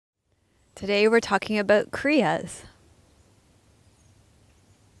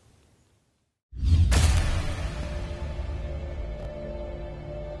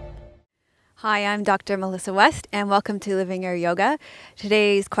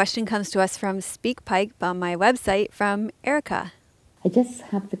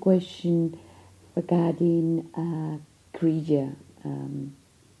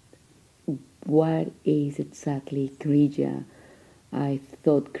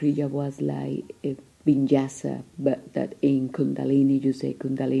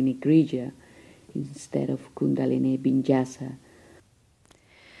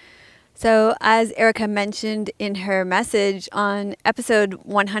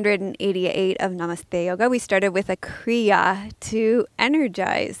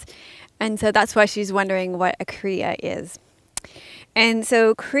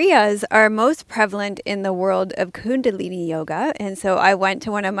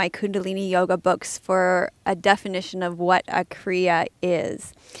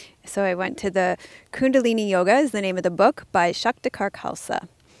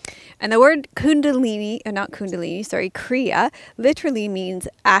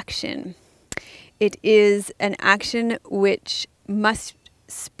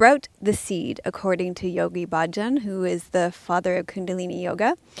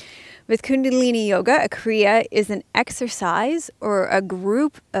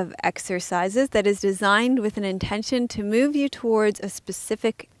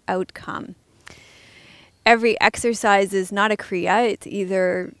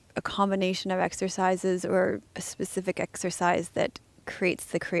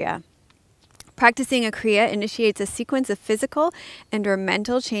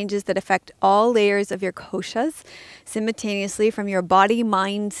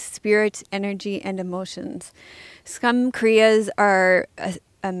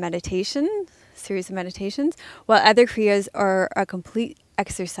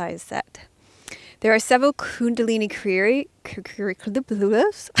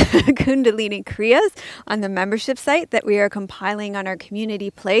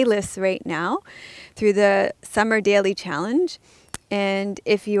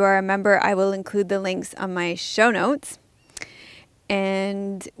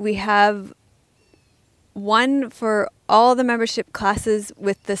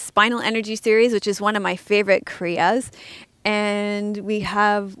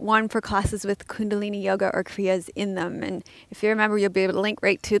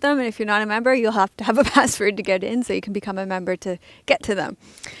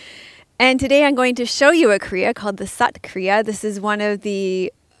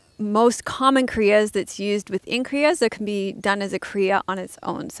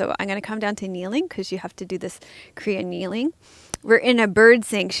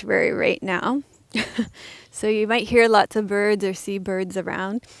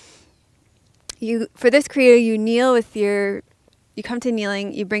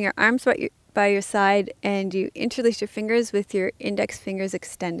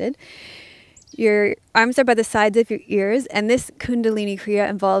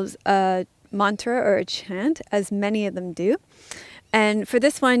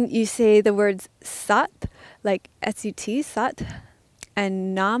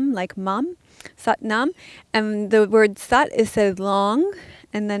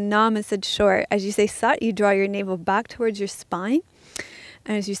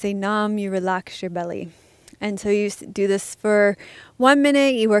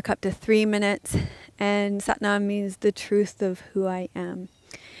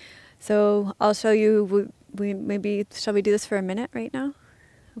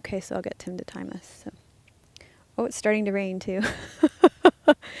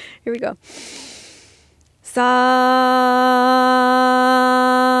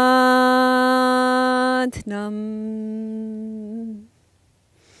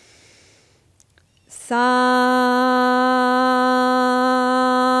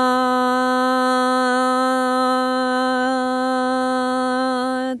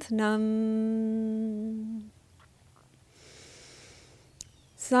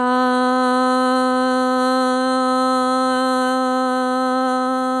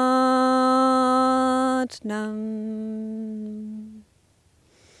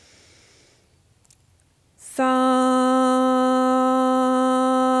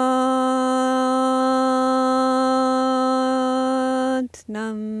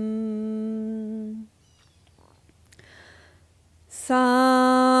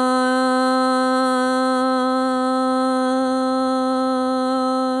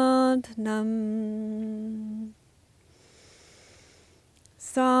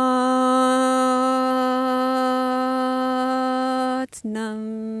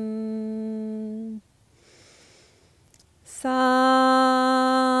Nam. Sat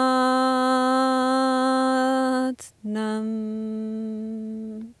Nam.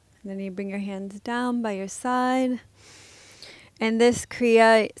 And then you bring your hands down by your side. And this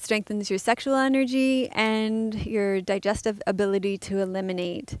Kriya strengthens your sexual energy and your digestive ability to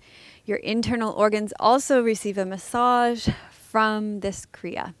eliminate. Your internal organs also receive a massage from this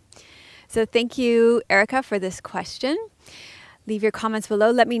Kriya. So thank you, Erika, for this question. Leave your comments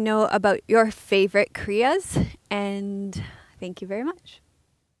below. Let me know about your favorite Kriyas. And thank you very much.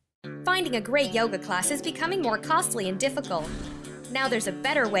 Finding a great yoga class is becoming more costly and difficult. Now there's a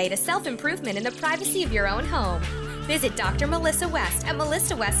better way to self-improvement in the privacy of your own home. Visit Dr. Melissa West at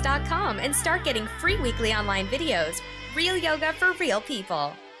melissawest.com and start getting free weekly online videos. Real yoga for real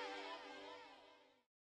people.